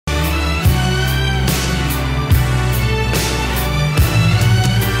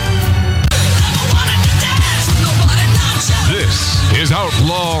is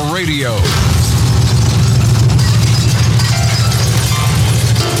Outlaw Radio.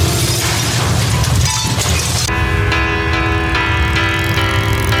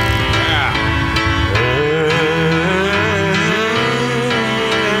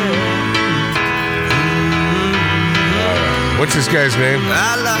 What's this guy's name?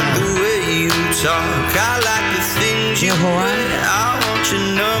 I like the way you talk. I like the things you wear. I want your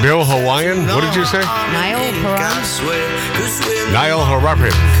number. Bill Hawaiian? What did you say? Niall Horan. Niall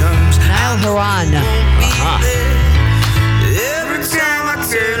Horan. Niall Horan. Every time I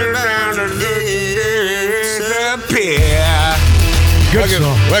turn around and Good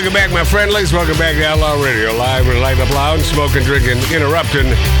welcome back, my friendlies. Welcome back to Outlaw Radio. Live with Light Up Lounge, smoking, drinking, interrupting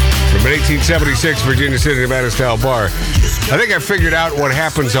from an 1876 Virginia City, Nevada style bar. I think I figured out what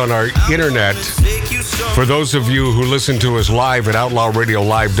happens on our internet. For those of you who listen to us live at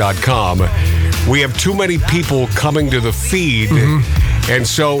outlawradiolive.com, we have too many people coming to the feed, and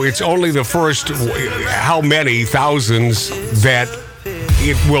so it's only the first how many thousands that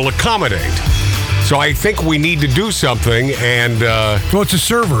it will accommodate. So I think we need to do something, and well, it's a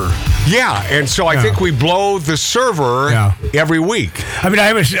server. Yeah, and so I think we blow the server every week. I mean, I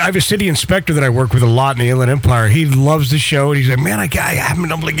have a city inspector that I work with a lot in the Inland Empire. He loves the show, and he's like, man, I haven't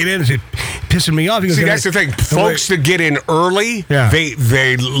been able to get in. It's pissing me off. He goes, see, that's the thing. Folks that get in early,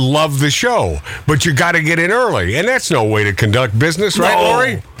 they love the show, but you got to get in early, and that's no way to conduct business, right,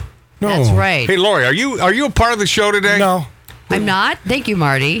 Lori? No, that's right. Hey, Lori, are you a part of the show today? No. I'm not. Thank you,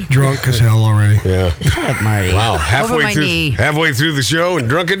 Marty. Drunk as hell already. Yeah. Shut up, Marty. Wow. Over my knee. Halfway through the show and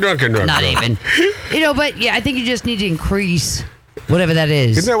drunk. Not even. But yeah, I think you just need to increase whatever that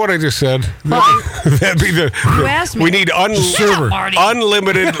is. Isn't that what I just said? That'd be You asked me. We need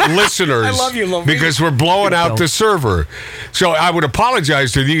unlimited listeners. I love you, Lovey. Because we're blowing out the server. So I would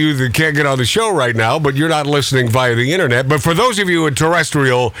apologize to you that can't get on the show right now, but you're not listening via the internet. But for those of you in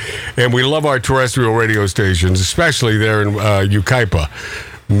terrestrial, and we love our terrestrial radio stations, especially there in Yucaipa.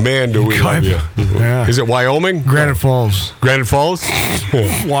 Man, do we love you. Yeah. Is it Wyoming? Granite Falls. Granite Falls?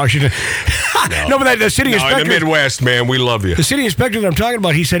 Washington. No, but the city inspector. In the Midwest, man, we love you. The city inspector that I'm talking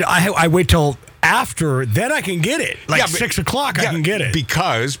about, he said, I wait till after, then I can get it. Like 6 o'clock, I can get it.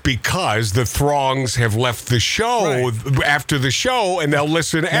 Because the throngs have left the show after the show, and they'll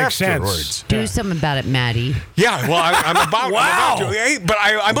listen afterwards. Do something about it, Maddie. Yeah, well, I'm about to. Hey, but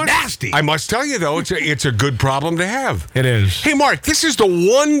I must tell you, though, it's a good problem to have. It is. Hey, Mark, this is the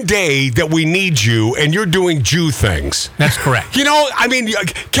one day that we need you, and you're doing Jew things. That's correct. You know, I mean,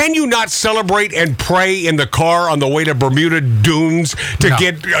 can you not celebrate and pray in the car on the way to Bermuda Dunes to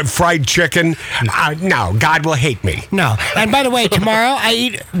get fried chicken? No, God will hate me. No. And by the way, tomorrow I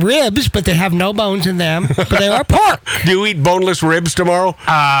eat ribs, but they have no bones in them, but they are pork. Do you eat boneless ribs tomorrow?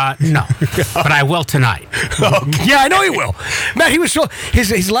 No. But I will tonight. Okay. Yeah, I know he will. Man, he was so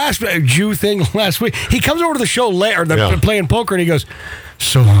his last Jew thing last week. He comes over to the show later, playing poker, and he goes,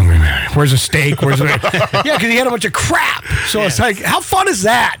 so hungry, man. Where's a steak? Where's the yeah, because he had a bunch of crap. So it's like, how fun is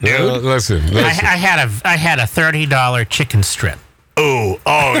that, dude? Listen. I had a $30 chicken strip. Oh,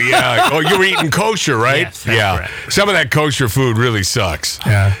 yeah. Oh, you were eating kosher, right? Yes, that's correct. Some of that kosher food really sucks.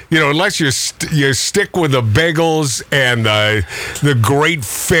 Yeah. You know, unless you stick with the bagels and the great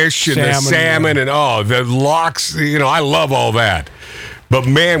fish and the salmon and the lox. You know, I love all that. But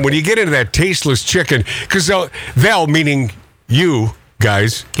man, when you get into that tasteless chicken, because they'll meaning you.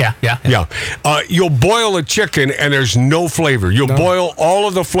 Guys. Yeah. You'll boil a chicken and there's no flavor. You'll boil all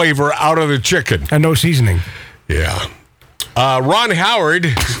of the flavor out of the chicken. And no seasoning. Yeah. Ron Howard,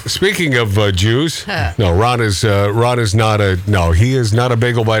 speaking of Jews, Ron is not he is not a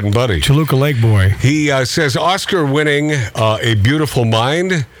bagel biting buddy. Toluca Lake boy. He says Oscar winning A Beautiful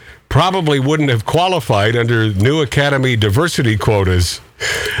Mind probably wouldn't have qualified under new Academy diversity quotas.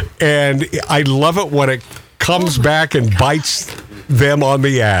 And I love it when it comes back and bites them on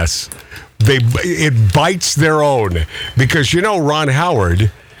the ass. It bites their own. Because, you know, Ron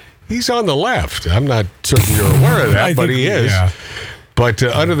Howard, he's on the left. I'm not certain you're aware of that, but he is. Yeah. But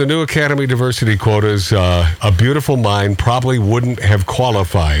under the new Academy diversity quotas, A Beautiful Mind probably wouldn't have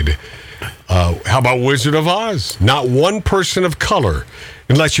qualified. How about Wizard of Oz? Not one person of color,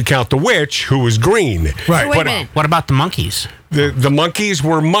 unless you count the witch, who was green. Right. Wait a minute. What about the monkeys? The monkeys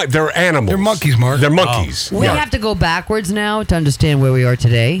were they're animals. They're monkeys, Mark. They're monkeys. We have to go backwards now to understand where we are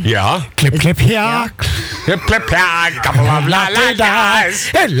today. Yeah. Clip, clip, yeah. Clip, clip, yeah. Couple of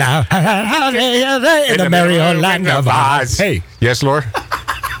la-la-las. In the merry old land of Oz. Hey. Yes, Laura?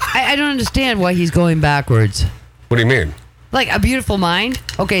 I don't understand why he's going backwards. What do you mean? Like A Beautiful Mind?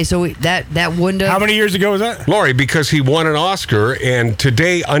 Okay, so that wouldn't have... How many years ago was that? Lori, because he won an Oscar, and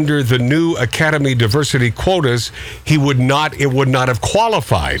today, under the new Academy diversity quotas, it would not have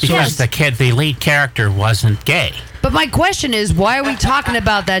qualified. Because the lead character wasn't gay. But my question is, why are we talking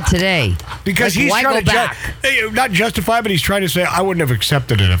about that today? Because Like, he's why trying go to back? not justify, but he's trying to say, I wouldn't have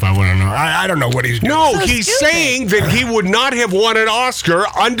accepted it if I would have known. I don't know what he's doing. No, So he's stupid. saying that he would not have won an Oscar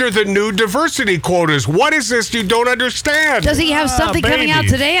under the new diversity quotas. What is this you don't understand? Does he have something coming out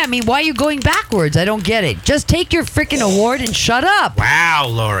babies. today? I mean, why are you going backwards? I don't get it. Just take your freaking award and shut up. Wow,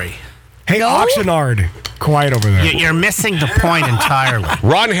 Lori. Hey, No? Oxnard, quiet over there. You're missing the point entirely.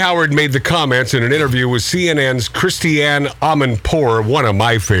 Ron Howard made the comments in an interview with CNN's Christiane Amanpour, one of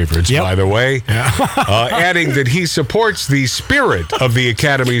my favorites, Yep. by the way, adding that he supports the spirit of the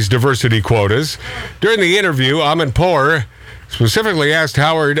Academy's diversity quotas. During the interview, Amanpour specifically asked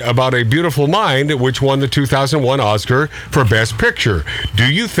Howard about A Beautiful Mind, which won the 2001 Oscar for Best Picture. Do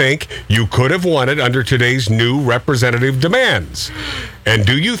you think you could have won it under today's new representative demands? And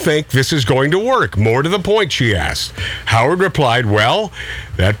do you think this is going to work? More to the point, she asked. Howard replied, well,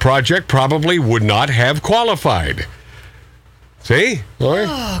 that project probably would not have qualified. See, Lori?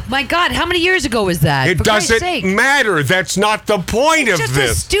 Oh, my God, how many years ago was that? It For Christ's doesn't sake. matter. That's not the point It's of just a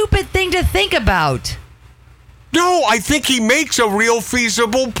this. stupid thing to think about. No, I think he makes a real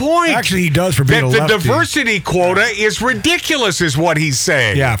feasible point. Actually, he does for being that a the lefty. diversity quota is ridiculous, is what he's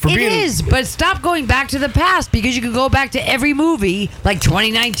saying. Yeah, for It being... is, but stop going back to the past because you can go back to every movie like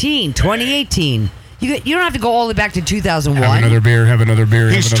 2019, 2018. You don't have to go all the way back to 2001. Have another beer, have another beer,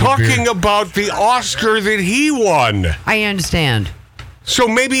 He's have another talking beer. about the Oscar that he won. I understand. So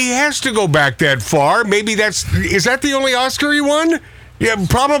maybe he has to go back that far. Maybe is that the only Oscar he won? Yeah,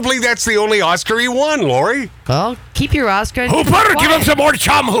 probably that's the only Oscar he won, Lori. Well, keep your Oscar. and Hooper, keep it give him quiet. some more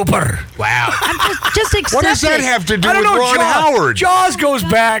chum, Hooper. Wow. Just accept What does that it. have to do I don't with know, Ron Howard? Jaws goes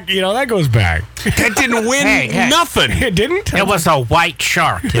back, that goes back. That didn't win Hey. nothing. It didn't? It was a white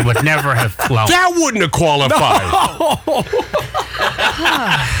shark. It would never have flown. That wouldn't have qualified.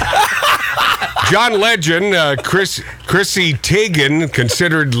 John Legend, Chrissy Teigen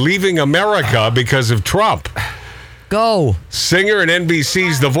considered leaving America because of Trump. Go. Singer and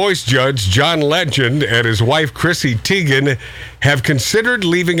NBC's The Voice judge John Legend and his wife Chrissy Teigen have considered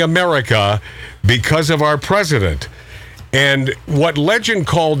leaving America because of our president. And what Legend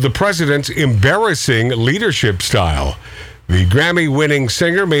called the president's embarrassing leadership style. The Grammy-winning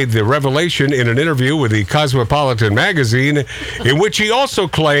singer made the revelation in an interview with the Cosmopolitan magazine, in which he also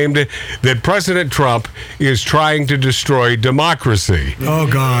claimed that President Trump is trying to destroy democracy. Oh,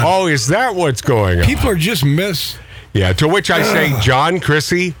 God. Oh, is that what's going on? People are just Yeah, to which I say, John,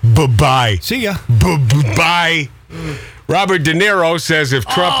 Chrissy, bye-bye. See ya. Bye. Robert De Niro says if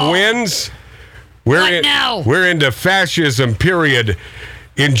Trump wins, What now? we're into fascism, period.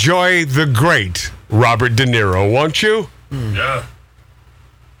 Enjoy the great Robert De Niro, won't you? Yeah.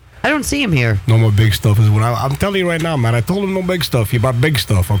 I don't see him here. No more big stuff is what I'm telling you right now, man. I told him no big stuff. He bought big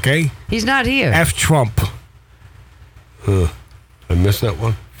stuff, okay? He's not here. F Trump. I missed that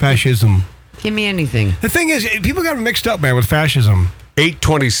one. Fascism. Give me anything. The thing is, people got mixed up, man, with fascism.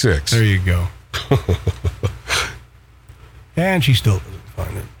 826. There you go. And she still doesn't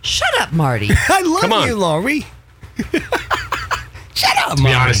find it. Shut up, Marty. I love Come on. you, Laurie. Shut up, To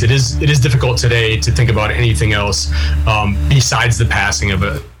be honest, it is difficult today to think about anything else besides the passing of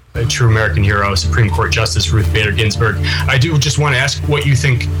a true American hero, Supreme Court Justice Ruth Bader Ginsburg. I do just want to ask what you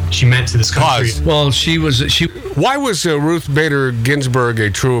think she meant to this country. Pause. Well, she Why was Ruth Bader Ginsburg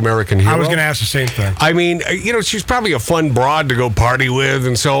a true American hero? I was going to ask the same thing. I mean, she's probably a fun broad to go party with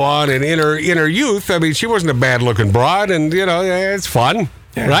and so on. And in her youth, I mean, she wasn't a bad-looking broad, and it's fun,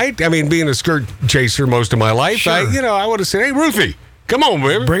 right? I mean, being a skirt chaser most of my life, Sure. I would have said, "Hey, Ruthie, come on,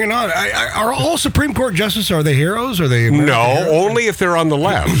 baby." Bring it on. Are all Supreme Court justices, are they heroes? Are they American No, heroes? only if they're on the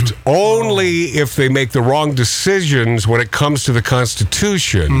left. Only if they make the wrong decisions when it comes to the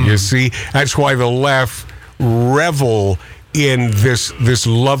Constitution. You see, that's why the left revel in this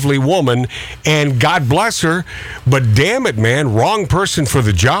lovely woman, and God bless her, but damn it, man, wrong person for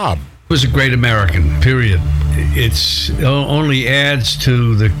the job. was a great American, period. It's only adds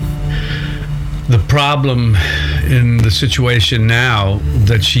to the problem in the situation now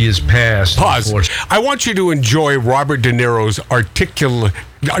that she has passed. Pause. I want you to enjoy Robert De Niro's articulate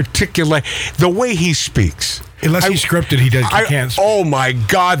the way he speaks. Unless he's scripted, he can't. Oh my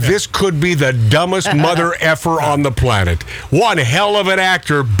God, this could be the dumbest mother effer on the planet. One hell of an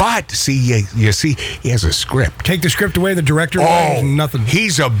actor, but see, you see, he has a script. Take the script away, the director away, Oh, nothing.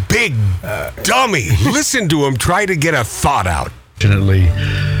 He's a big dummy. Listen to him try to get a thought out. Unfortunately.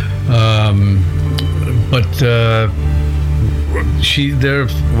 But There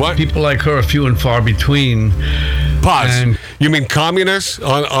are people like her, few and far between. Pause. And you mean communists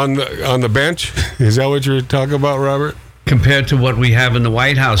on the bench? Is that what you're talking about, Robert? compared to what we have in the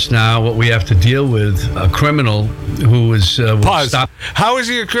White House now, what we have to deal with, a criminal who is... Pause. Stop. How is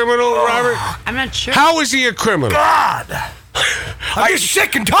he a criminal, Robert? I'm not sure. How is he a criminal? God! I'm just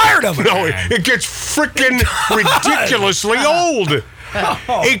sick and tired of it. No, it gets freaking ridiculously old.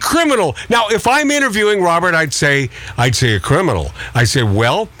 A criminal. Now, if I'm interviewing Robert, I'd say a criminal. I say,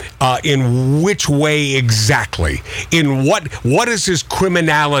 well, in which way exactly? In what is his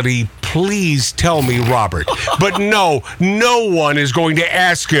criminality? Please tell me, Robert. But no one is going to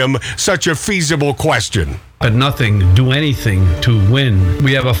ask him such a feasible question. But nothing, do anything to win.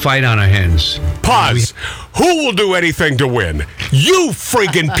 We have a fight on our hands. Pause. Who will do anything to win? You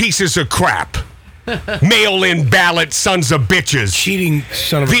friggin' pieces of crap. Mail-in ballot sons of bitches. Cheating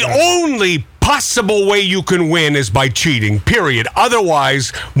son of a The gun. only possible way you can win is by cheating, period.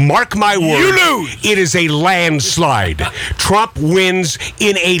 Otherwise, mark my words, You lose. It is a landslide. Trump wins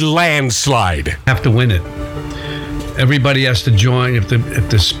in a landslide. Have to win it. Everybody has to join. If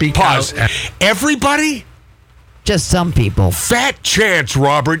to speak Pause. out. Everybody? Just some people. Fat chance,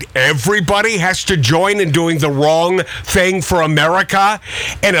 Robert. Everybody has to join in doing the wrong thing for America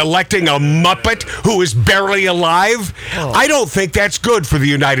and electing a muppet who is barely alive. I don't think that's good for the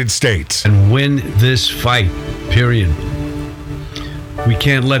United States. And win this fight, period. We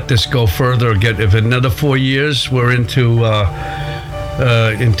can't let this go further. If another 4 years we're into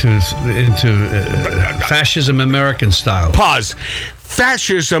fascism American style. Pause.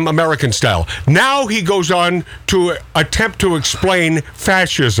 Fascism American style. Now he goes on to attempt to explain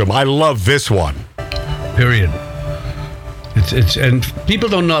fascism. I love this one. Period. It's and people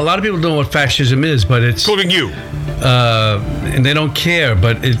don't know. A lot of people don't know what fascism is, but it's Including you. and they don't care.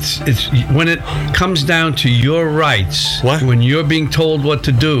 But it's when it comes down to your rights. What? When you're being told what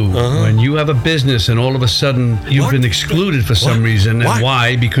to do. When you have a business and all of a sudden you've been excluded for some reason, and What?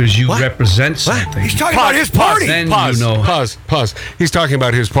 why? Because you What? represent something. He's talking about his party. Then Pause. you know. Pause. He's talking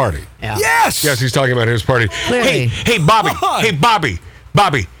about his party. Yeah. Yes. Yes, he's talking about his party. Clearly. Hey, Bobby. What? Hey, Bobby.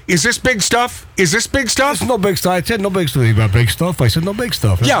 Is this big stuff? Is this big stuff? It's no big stuff. I said no big stuff about big stuff. I said no big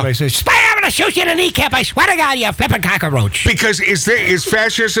stuff. That's Yeah. what I said. I'm going to shoot you in the kneecap. I swear to God, you flipping cockroach. Because is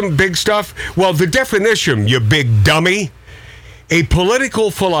fascism big stuff? Well, the definition, you big dummy, a political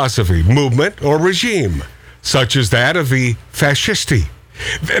philosophy, movement, or regime, such as that of the fascisti,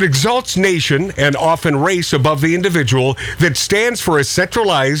 that exalts nation and often race above the individual, that stands for a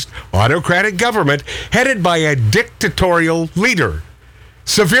centralized, autocratic government headed by a dictatorial leader.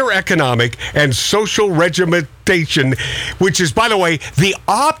 Severe economic and social regimentation, which is, by the way, the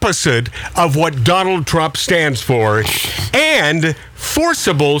opposite of what Donald Trump stands for, and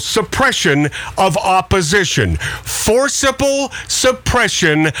forcible suppression of opposition. Forcible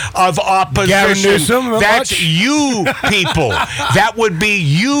suppression of Gavin opposition. Newsom, That's much? you people. That would be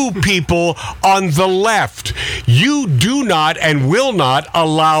you people on the left. You do not and will not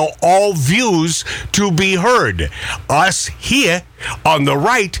allow all views to be heard. Us here on the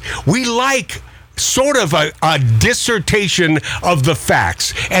right, we like sort of a dissertation of the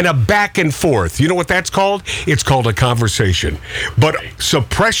facts and a back and forth. You know what that's called? It's called a conversation. But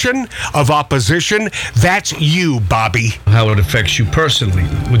suppression of opposition, that's you, Bobby. How it affects you personally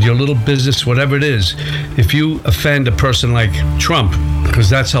with your little business, whatever it is. If you offend a person like Trump, because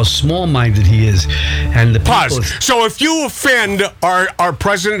that's how small-minded he is, and the people... Pause. So if you offend our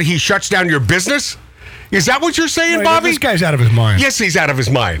president, he shuts down your business? Is that what you're saying, Wait, Bobby? This guy's out of his mind. Yes, he's out of his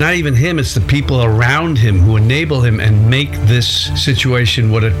mind. Not even him, it's the people around him who enable him and make this situation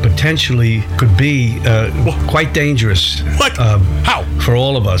what it potentially could be quite dangerous. What? How? For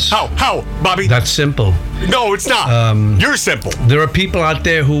all of us. How, Bobby? That's simple. No, it's not. You're simple. There are people out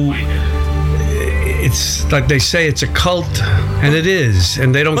there who, it's like they say it's a cult, and it is,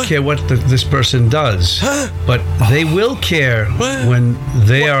 and they don't care what this person does. But they will care when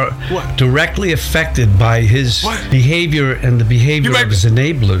they are directly affected by his behavior and the behavior of his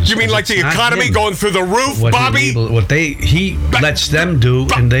enablers. You mean like the It's not economy him. going through the roof, What Bobby? he lets them do,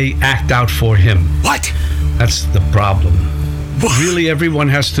 and they act out for him. What? That's the problem. Really, everyone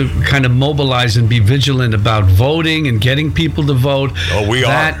has to kind of mobilize and be vigilant about voting and getting people to vote. Oh, we are.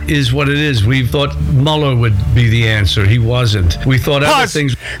 That is what it is. We thought Mueller would be the answer. He wasn't. We thought other Pause.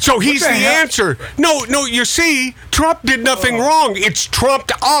 things. So he's the answer. No, you see, Trump did nothing wrong. It's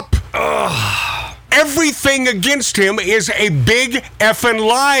trumped up. everything against him is a big effing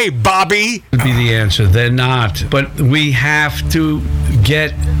lie, Bobby. Would be the answer. They're not. But we have to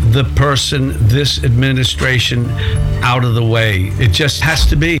get the person, this administration, out of the way. It just has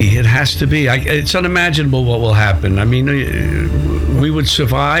to be. It has to be. It's unimaginable what will happen. I mean, we would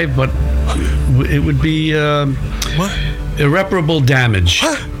survive, but it would be irreparable damage.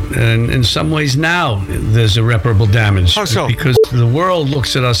 And in some ways now there's irreparable damage. How so? Because the world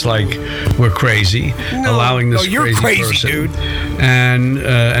looks at us like we're crazy, allowing this you're crazy, person dude. and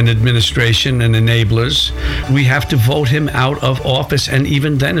an administration and enablers. We have to vote him out of office, and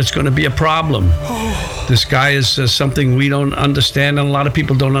even then it's going to be a problem. This guy is something we don't understand, and a lot of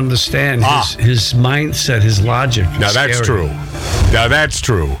people don't understand. His mindset, his logic. Now that's true. Now that's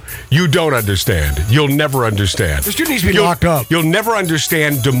true. You don't understand. You'll never understand. This dude needs to be locked up. You'll never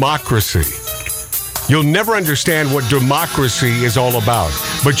understand democracy. You'll never understand what democracy is all about.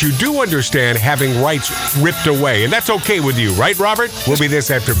 But you do understand having rights ripped away. And that's okay with you, right, Robert? We'll be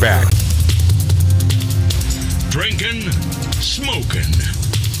this after back. Drinking, smoking,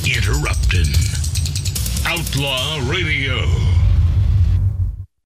 interrupting. Outlaw Radio.